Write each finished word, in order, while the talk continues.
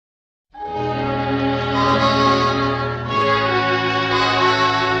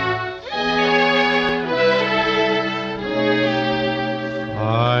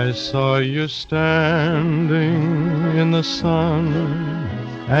saw you standing in the sun,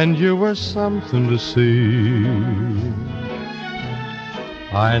 and you were something to see.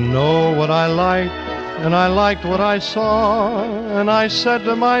 I know what I liked, and I liked what I saw, and I said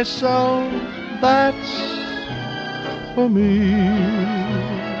to myself, that's for me.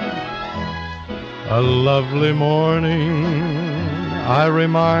 A lovely morning, I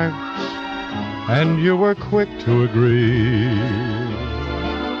remarked, and you were quick to agree.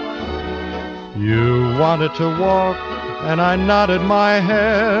 You wanted to walk, and I nodded my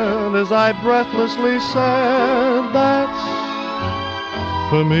head as I breathlessly said, that's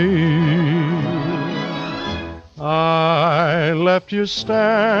for me. I left you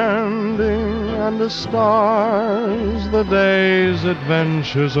standing under stars, the day's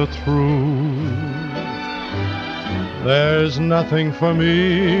adventures are through. There's nothing for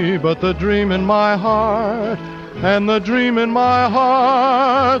me but the dream in my heart, and the dream in my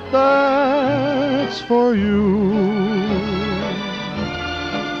heart that's for you.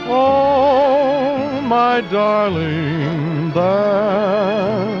 Oh, my darling,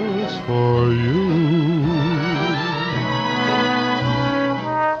 that's for you.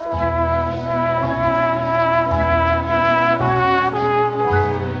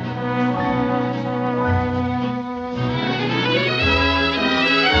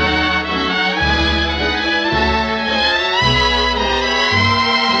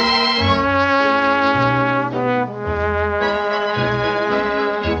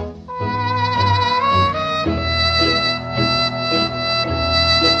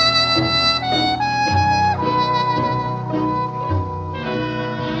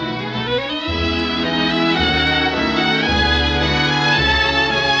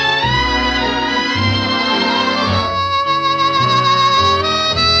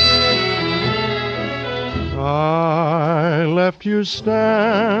 I left you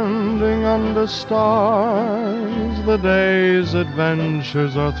standing under stars, the day's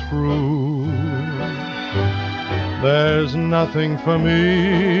adventures are through. There's nothing for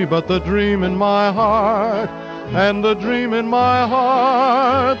me but the dream in my heart, and the dream in my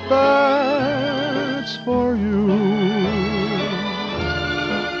heart that's for you.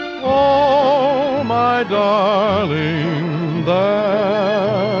 Oh, my darling, that's